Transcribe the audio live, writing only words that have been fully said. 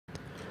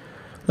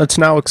Let's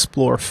now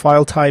explore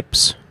file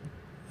types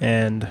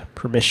and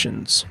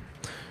permissions.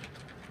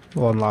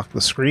 We'll unlock the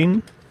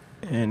screen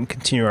and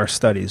continue our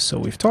studies. So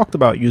we've talked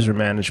about user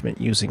management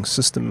using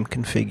system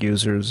config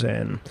users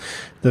and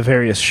the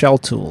various shell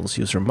tools,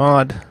 user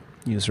mod,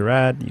 user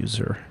add,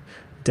 user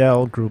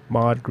del, group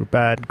mod, group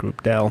add,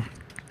 group del.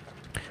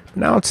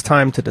 Now it's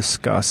time to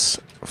discuss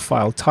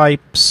file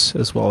types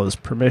as well as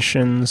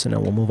permissions, and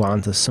then we'll move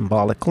on to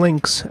symbolic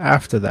links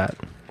after that.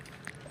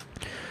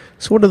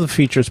 So what are the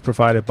features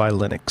provided by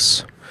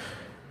Linux?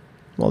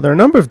 Well, there are a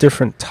number of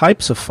different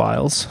types of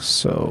files.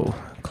 So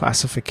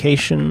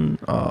classification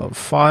of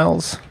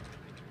files,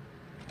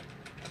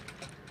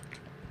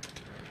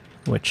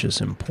 which is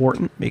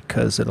important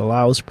because it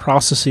allows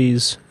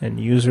processes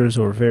and users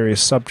or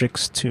various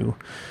subjects to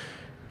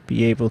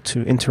be able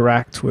to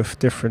interact with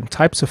different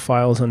types of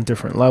files on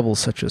different levels,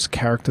 such as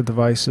character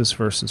devices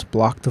versus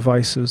block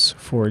devices,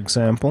 for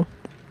example.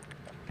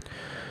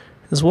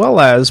 As well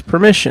as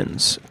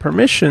permissions.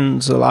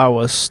 Permissions allow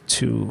us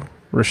to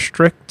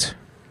restrict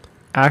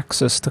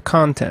access to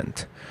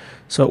content.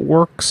 So it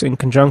works in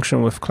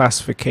conjunction with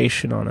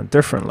classification on a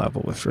different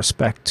level with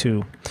respect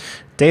to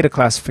data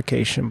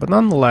classification, but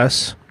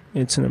nonetheless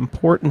it's an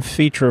important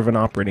feature of an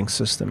operating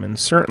system, and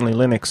certainly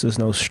Linux is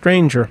no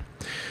stranger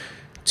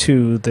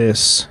to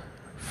this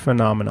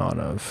phenomenon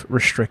of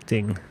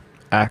restricting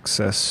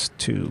access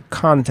to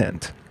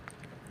content.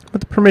 But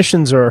the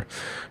permissions are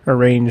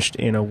arranged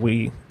in a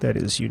way that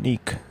is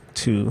unique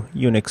to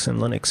Unix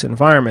and Linux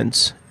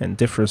environments and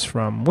differs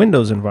from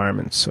Windows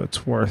environments, so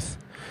it's worth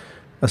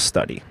a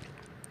study.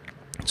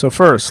 So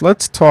first,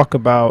 let's talk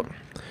about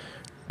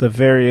the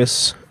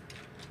various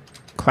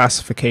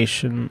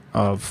classification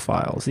of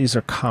files. These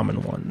are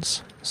common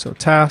ones. So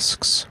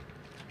tasks,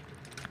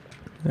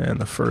 and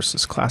the first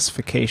is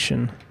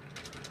classification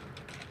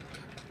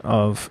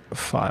of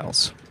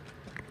files.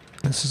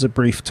 This is a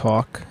brief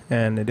talk,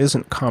 and it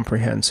isn't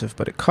comprehensive,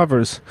 but it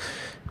covers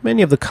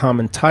many of the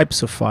common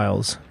types of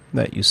files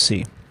that you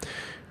see.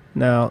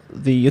 Now,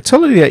 the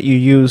utility that you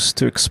use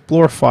to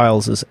explore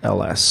files is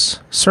ls.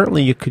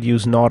 Certainly you could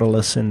use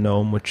Nautilus in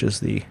GNOME, which is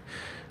the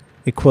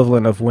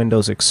equivalent of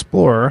Windows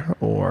Explorer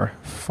or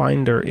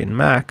Finder in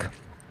Mac,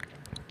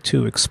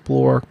 to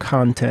explore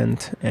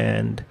content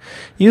and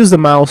use the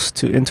mouse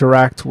to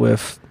interact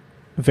with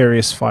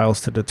various files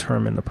to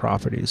determine the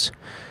properties.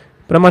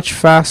 But a much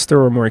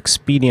faster or more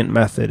expedient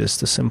method is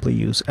to simply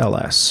use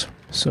ls.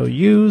 So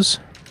use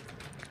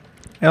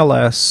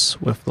ls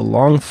with the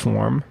long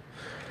form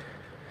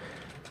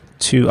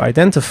to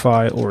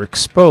identify or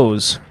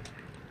expose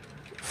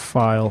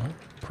file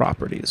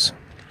properties.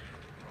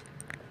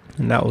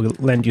 And that will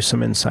lend you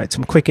some insight,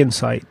 some quick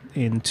insight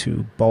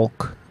into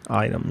bulk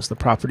items, the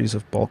properties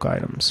of bulk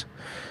items.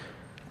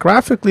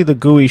 Graphically, the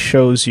GUI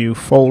shows you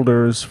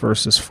folders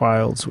versus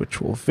files, which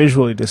will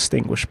visually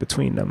distinguish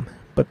between them.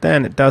 But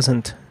then it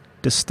doesn't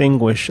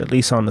distinguish, at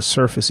least on the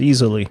surface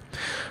easily,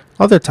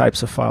 other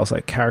types of files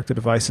like character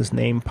devices,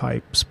 name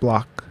pipes,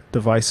 block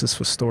devices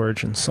for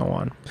storage, and so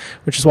on,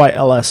 which is why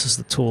ls is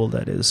the tool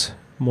that is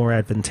more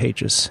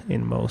advantageous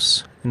in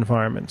most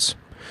environments.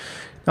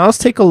 Now let's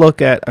take a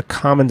look at a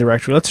common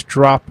directory. Let's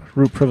drop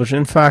root privilege.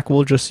 In fact,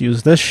 we'll just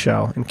use this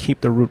shell and keep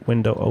the root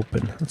window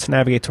open. Let's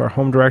navigate to our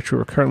home directory.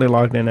 We're currently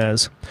logged in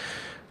as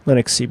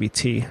Linux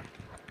CBT.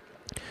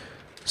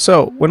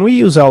 So when we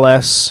use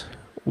ls,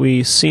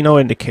 we see no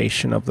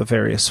indication of the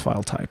various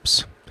file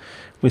types.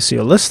 We see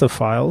a list of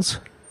files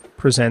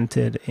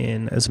presented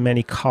in as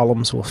many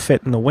columns will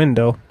fit in the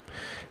window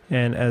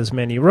and as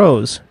many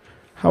rows.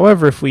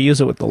 However, if we use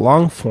it with the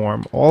long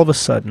form, all of a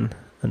sudden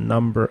a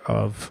number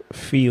of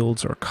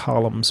fields or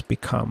columns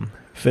become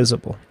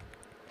visible.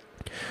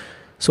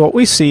 So what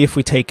we see if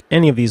we take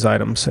any of these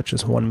items, such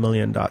as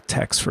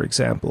 1,000,000.txt for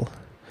example,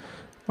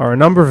 are a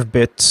number of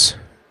bits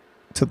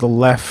to the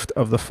left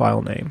of the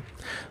file name.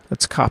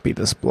 Let's copy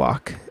this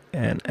block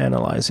and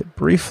analyze it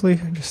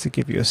briefly just to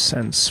give you a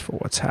sense for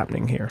what's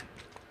happening here.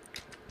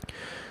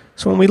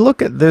 So when we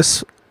look at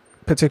this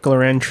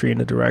particular entry in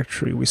the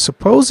directory, we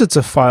suppose it's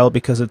a file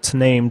because it's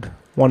named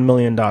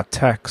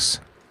 1,000,000.txt,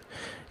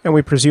 and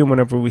we presume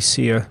whenever we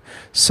see a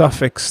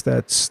suffix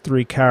that's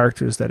 3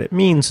 characters that it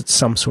means it's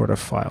some sort of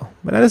file.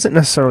 But that isn't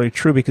necessarily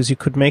true, because you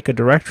could make a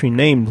directory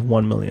named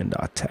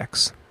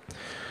 1,000,000.txt.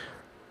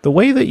 The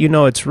way that you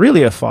know it's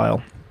really a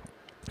file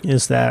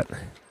is that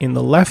in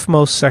the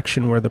leftmost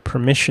section where the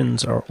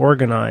permissions are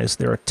organized,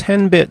 there are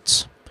 10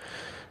 bits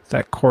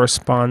that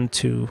correspond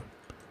to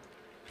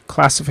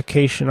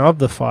classification of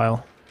the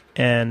file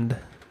and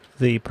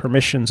the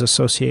permissions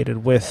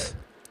associated with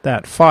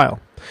that file.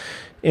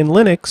 In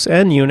Linux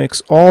and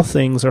Unix, all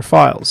things are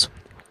files,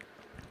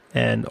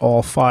 and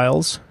all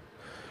files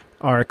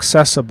are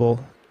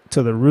accessible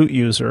to the root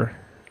user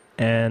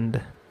and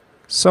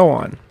so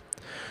on.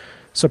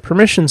 So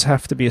permissions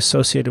have to be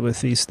associated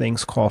with these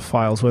things called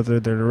files, whether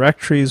they're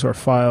directories or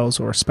files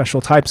or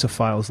special types of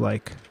files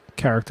like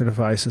character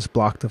devices,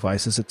 block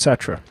devices,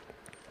 etc.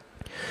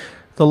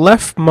 The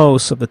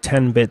leftmost of the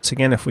 10 bits,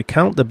 again, if we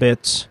count the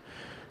bits,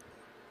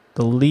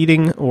 the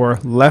leading or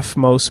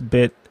leftmost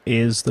bit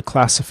is the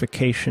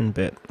classification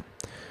bit.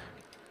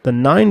 The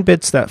 9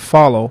 bits that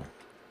follow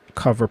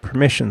cover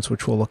permissions,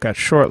 which we'll look at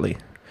shortly.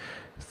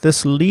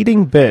 This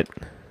leading bit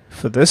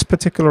for this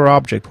particular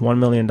object,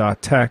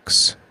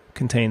 1,000,000.text,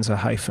 contains a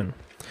hyphen.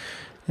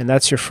 And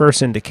that's your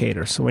first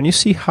indicator. So when you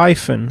see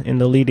hyphen in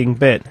the leading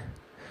bit,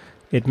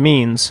 it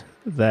means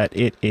that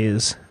it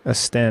is a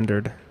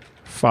standard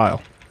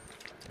file,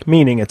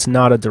 meaning it's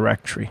not a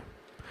directory.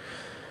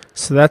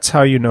 So that's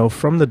how you know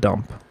from the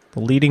dump the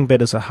leading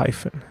bit is a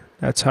hyphen.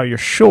 That's how you're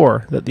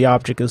sure that the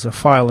object is a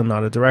file and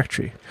not a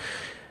directory.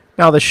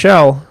 Now the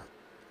shell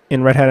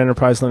in Red Hat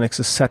Enterprise Linux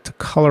is set to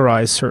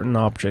colorize certain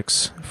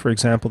objects. For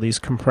example, these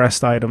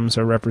compressed items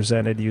are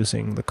represented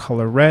using the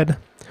color red,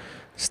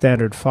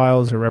 standard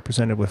files are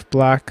represented with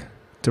black,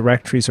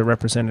 directories are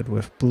represented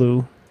with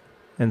blue,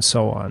 and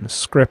so on.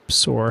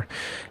 Scripts or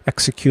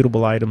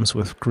executable items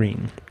with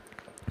green.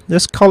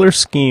 This color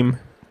scheme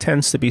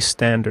tends to be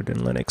standard in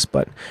Linux,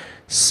 but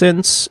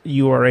since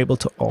you are able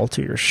to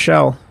alter your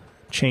shell,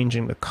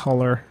 changing the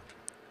color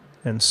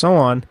and so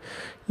on,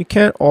 you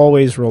can't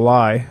always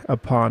rely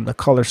upon the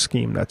color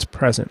scheme that's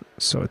present.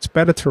 So it's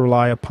better to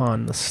rely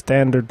upon the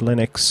standard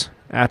Linux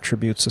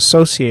attributes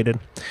associated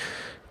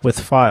with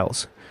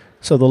files.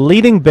 So the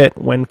leading bit,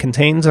 when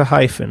contains a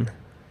hyphen,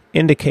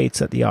 indicates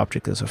that the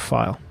object is a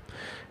file.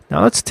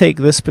 Now let's take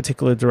this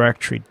particular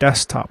directory,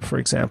 desktop, for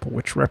example,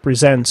 which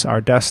represents our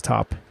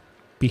desktop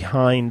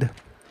behind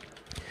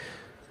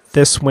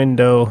this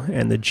window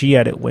and the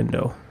gedit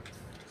window.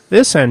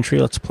 This entry,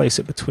 let's place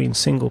it between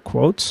single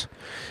quotes,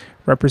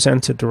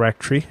 represents a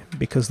directory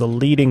because the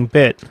leading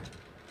bit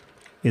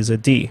is a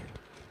D.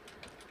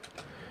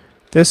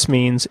 This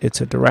means it's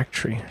a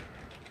directory.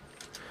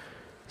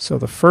 So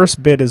the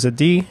first bit is a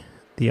D,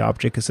 the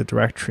object is a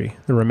directory.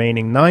 The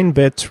remaining 9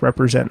 bits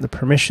represent the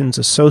permissions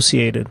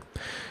associated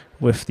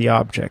with the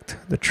object.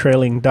 The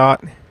trailing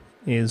dot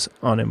is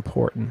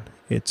unimportant.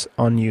 It's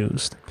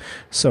unused.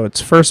 So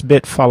it's first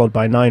bit followed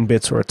by 9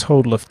 bits, or a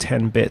total of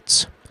 10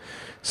 bits.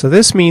 So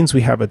this means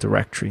we have a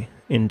directory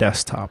in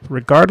desktop,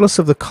 regardless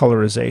of the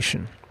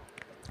colorization.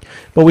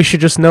 But we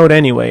should just note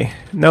anyway.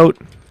 Note,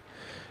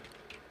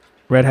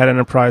 Red Hat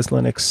Enterprise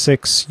Linux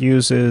 6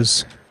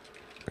 uses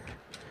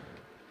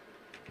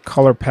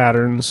color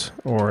patterns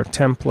or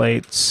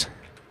templates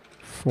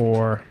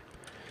for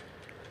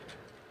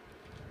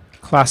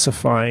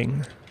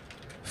classifying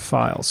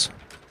files.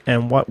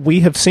 And what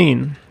we have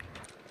seen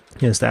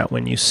is that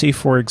when you see,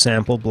 for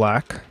example,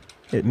 black,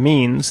 it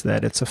means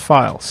that it's a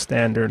file,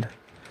 standard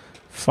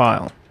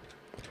file.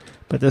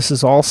 But this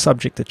is all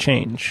subject to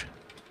change.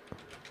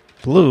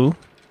 Blue,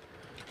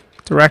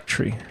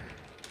 directory.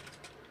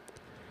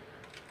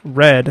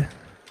 Red,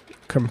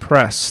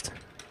 compressed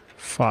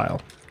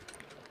file.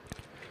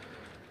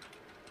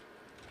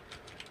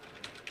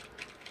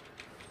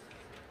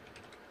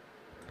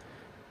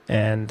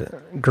 And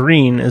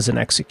green is an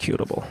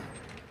executable.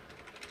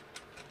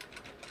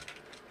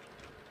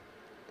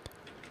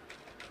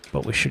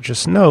 But we should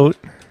just note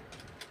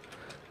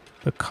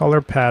the color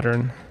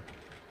pattern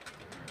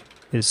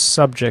is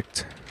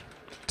subject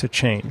to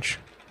change.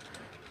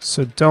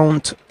 So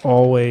don't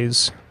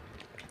always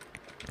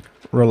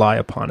rely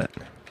upon it.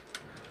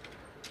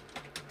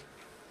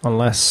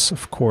 Unless,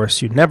 of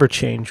course, you never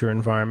change your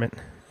environment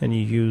and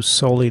you use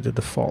solely the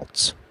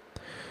defaults.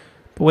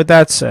 But with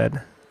that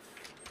said,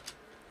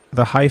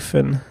 the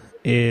hyphen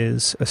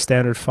is a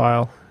standard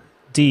file,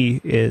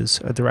 D is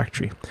a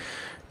directory.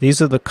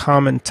 These are the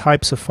common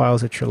types of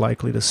files that you're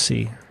likely to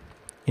see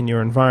in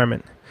your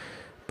environment.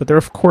 But there are,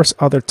 of course,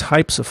 other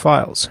types of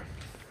files.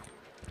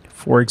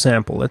 For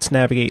example, let's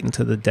navigate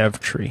into the dev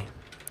tree.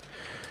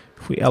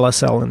 If we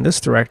LSL in this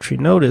directory,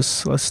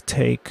 notice, let's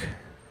take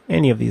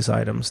any of these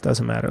items,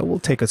 doesn't matter. We'll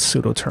take a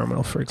sudo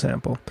terminal, for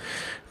example.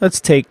 Let's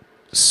take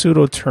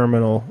sudo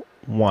terminal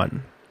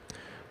 1.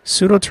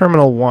 Sudo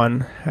terminal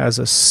 1 has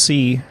a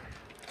C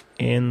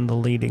in the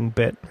leading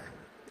bit.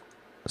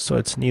 So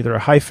it's neither a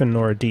hyphen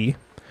nor a D.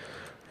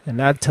 And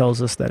that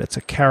tells us that it's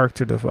a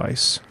character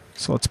device.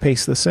 So let's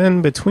paste this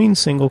in between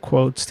single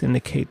quotes to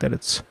indicate that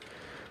it's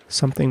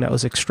something that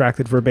was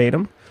extracted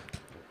verbatim.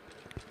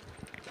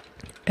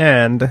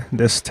 And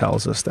this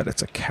tells us that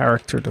it's a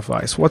character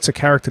device. What's a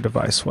character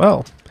device?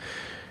 Well,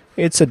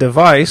 it's a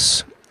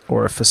device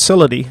or a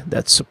facility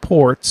that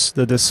supports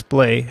the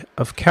display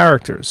of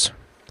characters.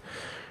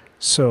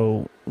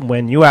 So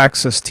when you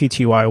access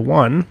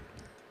TTY1,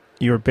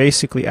 you're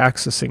basically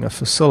accessing a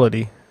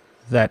facility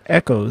that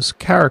echoes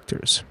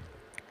characters.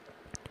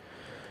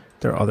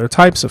 There are other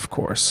types, of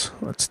course.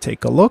 Let's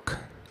take a look.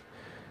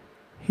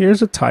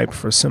 Here's a type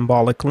for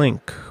symbolic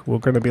link. We're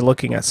going to be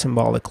looking at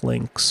symbolic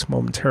links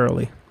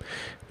momentarily,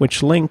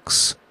 which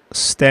links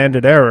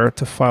standard error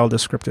to file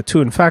descriptor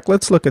 2. In fact,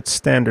 let's look at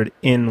standard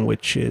in,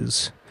 which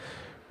is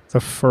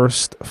the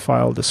first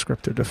file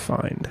descriptor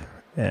defined,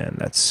 and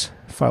that's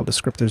file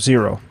descriptor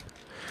 0.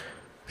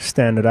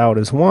 Standard out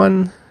is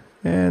 1,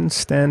 and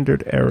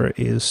standard error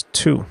is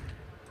 2.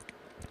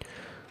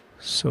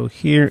 So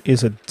here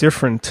is a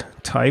different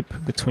type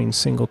between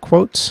single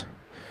quotes,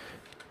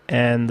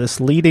 and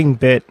this leading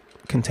bit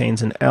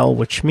contains an L,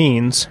 which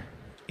means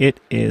it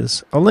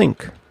is a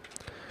link.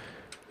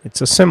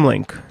 It's a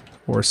symlink,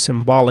 or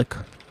symbolic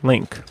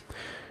link.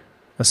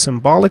 A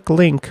symbolic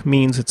link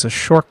means it's a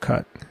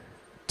shortcut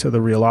to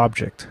the real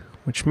object,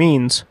 which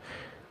means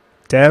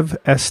dev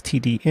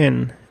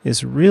stdin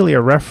is really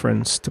a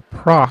reference to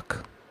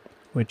proc,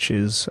 which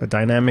is a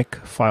dynamic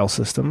file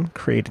system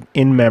created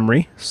in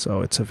memory,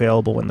 so it's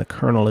available when the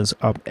kernel is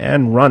up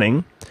and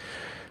running.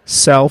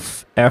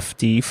 Self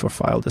fd for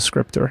file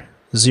descriptor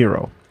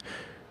 0.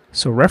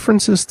 So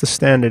references to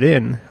standard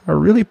in are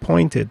really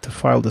pointed to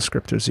file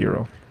descriptor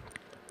 0.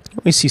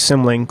 We see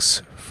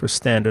symlinks for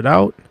standard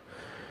out,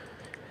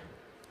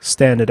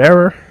 standard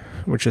error,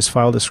 which is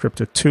file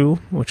descriptor 2,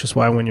 which is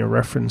why when you're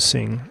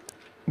referencing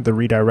the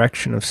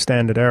redirection of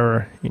standard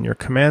error in your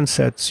command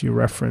sets, you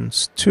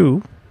reference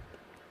 2,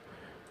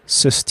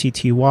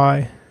 systty,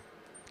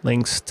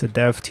 links to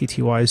dev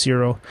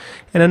tty0,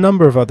 and a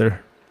number of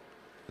other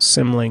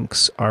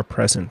symlinks are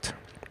present.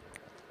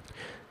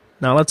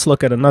 Now let's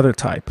look at another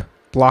type,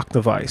 block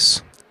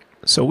device.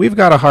 So we've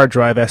got a hard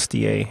drive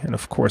SDA, and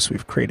of course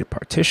we've created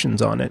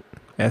partitions on it,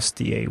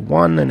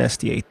 SDA1 and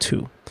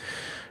SDA2.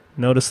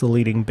 Notice the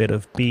leading bit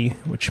of B,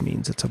 which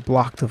means it's a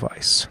block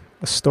device,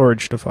 a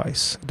storage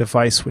device, a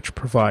device which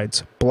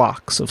provides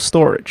blocks of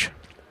storage.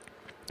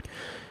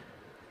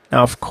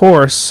 Now of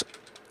course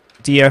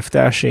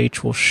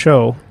df-h will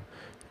show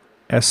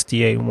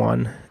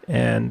SDA1,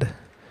 and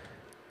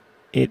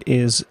it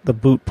is the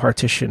boot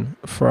partition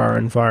for our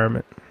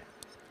environment,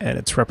 and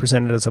it's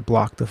represented as a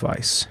block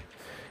device.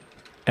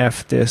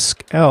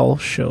 fdisk-l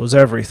shows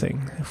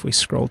everything. If we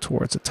scroll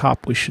towards the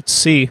top, we should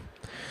see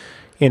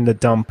in the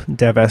dump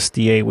dev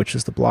SDA, which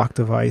is the block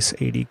device,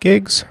 80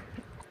 gigs,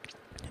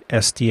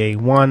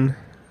 SDA1,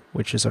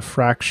 which is a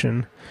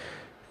fraction,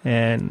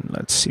 and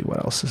let's see what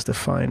else is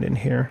defined in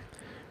here,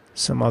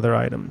 some other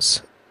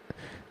items.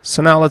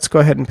 So now let's go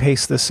ahead and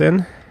paste this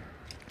in.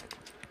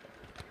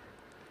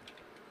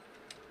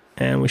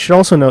 And we should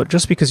also note,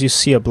 just because you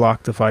see a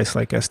block device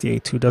like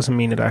SDA2 doesn't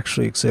mean it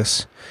actually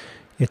exists.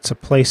 It's a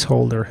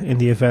placeholder in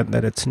the event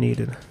that it's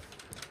needed,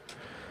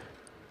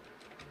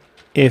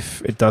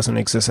 if it doesn't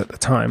exist at the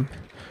time.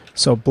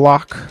 So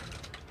block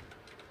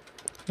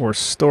or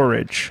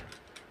storage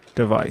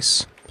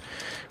device,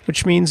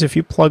 which means if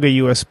you plug a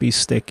USB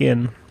stick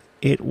in,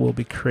 it will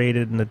be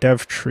created in the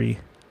dev tree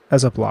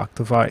as a block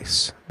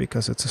device.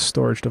 Because it's a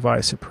storage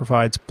device, it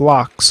provides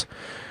blocks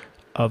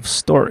of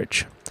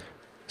storage.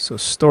 So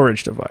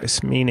storage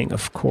device, meaning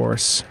of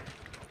course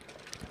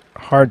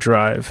hard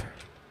drive,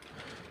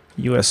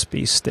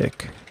 USB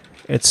stick,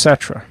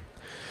 etc.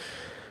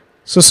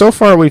 So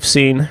far we've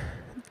seen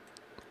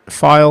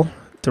file,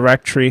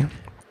 directory,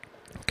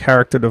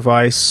 character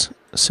device,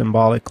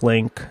 symbolic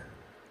link,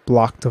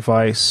 block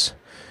device,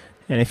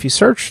 and if you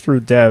search through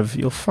dev,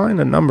 you'll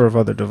find a number of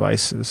other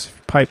devices. If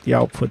you pipe the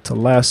output to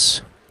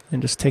less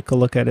and just take a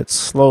look at it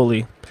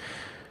slowly,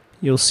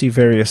 you'll see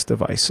various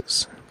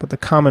devices. But the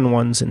common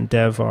ones in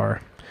dev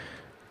are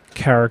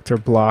character,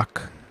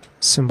 block,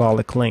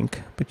 symbolic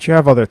link, but you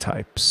have other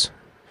types,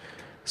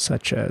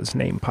 such as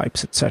name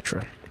pipes,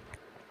 etc.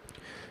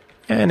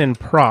 And in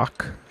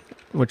proc,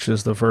 which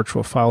is the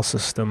virtual file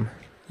system,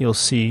 you'll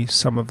see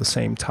some of the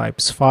same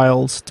types,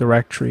 files,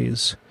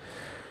 directories,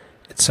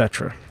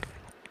 etc.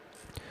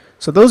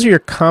 So those are your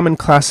common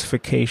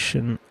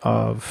classification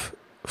of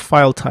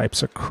file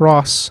types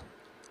across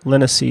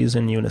Linuxes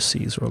and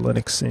Unices, or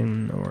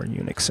Linuxin or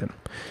Unixin.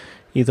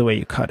 Either way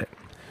you cut it.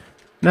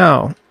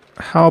 Now,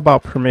 how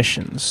about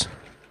permissions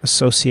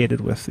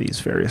associated with these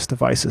various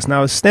devices?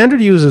 Now, as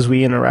standard users,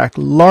 we interact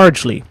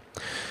largely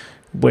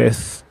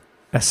with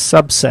a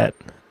subset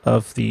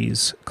of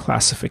these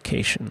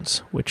classifications,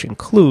 which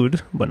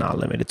include, but not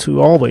limited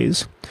to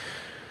always,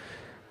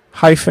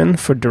 hyphen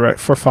for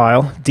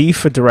file, D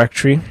for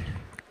directory,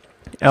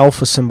 L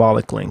for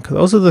symbolic link.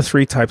 Those are the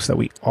three types that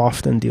we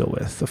often deal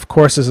with. Of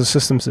course, as a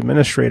systems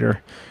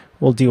administrator,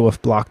 we'll deal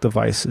with block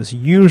devices,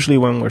 usually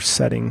when we're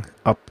setting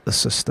up the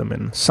system,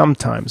 and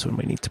sometimes when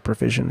we need to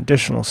provision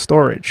additional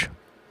storage.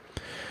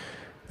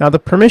 Now the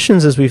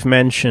permissions, as we've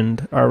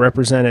mentioned, are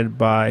represented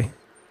by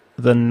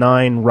the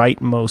 9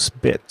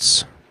 rightmost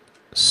bits.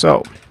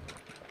 So,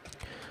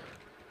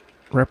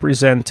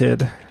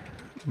 represented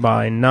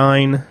by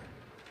 9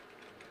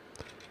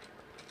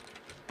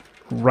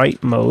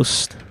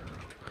 rightmost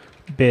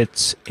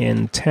bits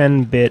in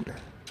 10-bit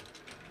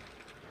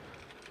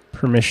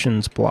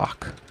permissions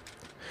block.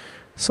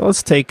 So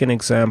let's take an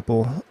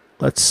example,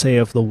 let's say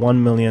of the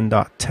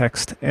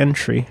 1,000,000.txt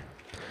entry,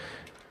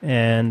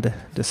 and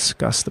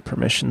discuss the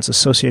permissions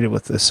associated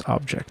with this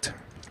object.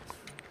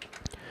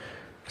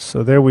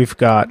 So there we've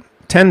got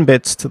 10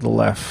 bits to the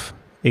left.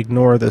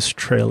 Ignore this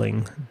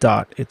trailing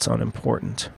dot, it's unimportant.